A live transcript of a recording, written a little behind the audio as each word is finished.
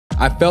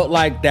I felt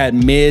like that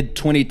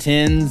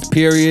mid-2010s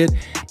period,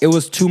 it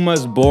was too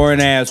much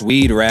boring-ass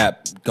weed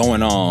rap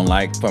going on,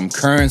 like from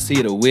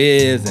Currency to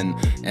Wiz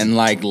and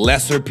like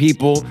lesser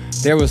people.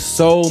 There was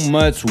so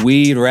much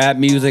weed rap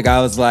music. I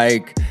was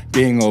like,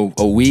 being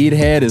a weed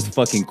head is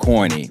fucking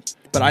corny.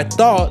 But I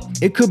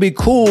thought it could be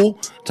cool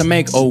to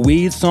make a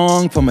weed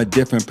song from a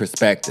different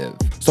perspective.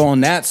 So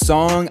on that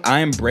song,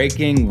 I'm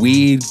breaking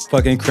weed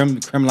fucking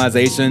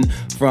criminalization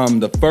from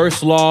the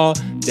first law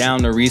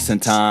down to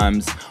recent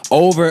times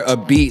over a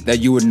beat that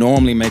you would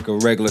normally make a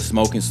regular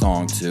smoking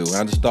song to. And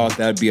I just thought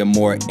that'd be a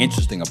more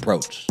interesting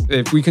approach.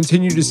 If we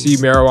continue to see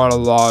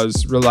marijuana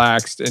laws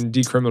relaxed and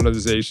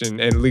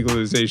decriminalization and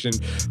legalization,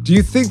 do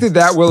you think that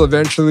that will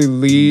eventually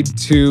lead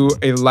to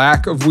a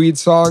lack of weed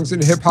songs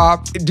in hip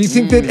hop? Do you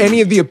think that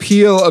any of the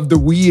appeal of the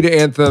weed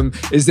anthem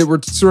is that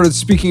we're sort of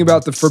speaking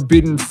about the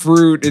forbidden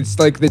fruit? It's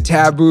like the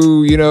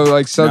taboo, you know,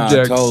 like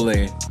subject. Nah,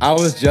 totally. I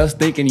was just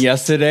thinking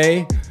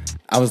yesterday,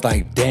 I was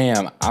like,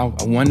 damn, I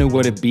wonder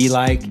what it'd be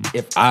like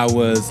if I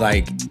was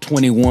like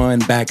 21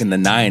 back in the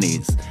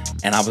 90s.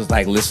 And I was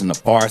like listening to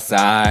Far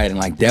Side and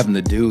like Devin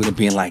the Dude and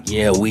being like,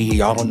 yeah,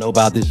 y'all don't know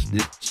about this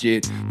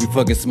shit. We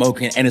fucking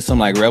smoking. And it's some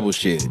like rebel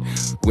shit.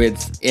 Which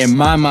in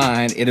my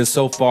mind, it is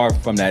so far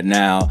from that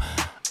now.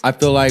 I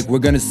feel like we're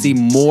gonna see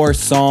more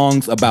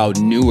songs about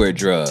newer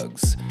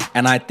drugs.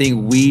 And I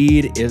think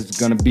weed is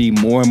gonna be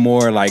more and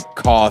more like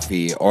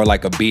coffee or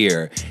like a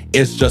beer.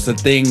 It's just a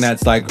thing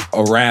that's like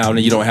around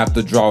and you don't have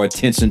to draw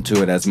attention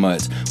to it as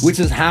much, which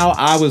is how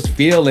I was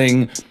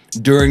feeling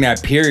during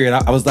that period.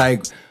 I was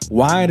like,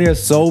 why are there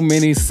so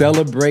many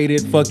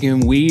celebrated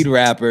fucking weed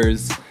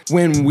rappers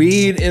when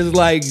weed is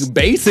like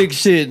basic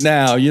shit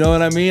now? You know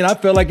what I mean? I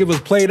felt like it was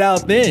played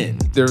out then.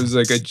 There was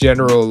like a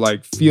general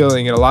like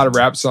feeling in a lot of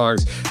rap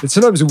songs that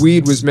sometimes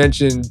weed was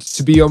mentioned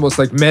to be almost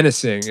like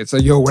menacing. It's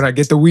like, yo, when I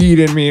get the weed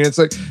in me, and it's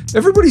like,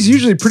 everybody's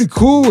usually pretty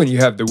cool when you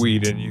have the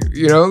weed in you,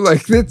 you know?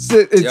 Like it's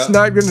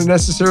not gonna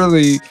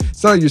necessarily,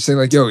 it's not like you're saying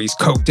like, yo, he's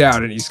coked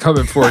out and he's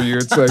coming for you.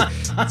 It's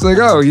like,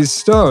 oh, he's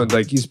stoned.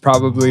 Like he's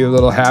probably a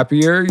little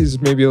happier.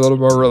 He's maybe a little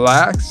more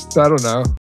relaxed. I don't know.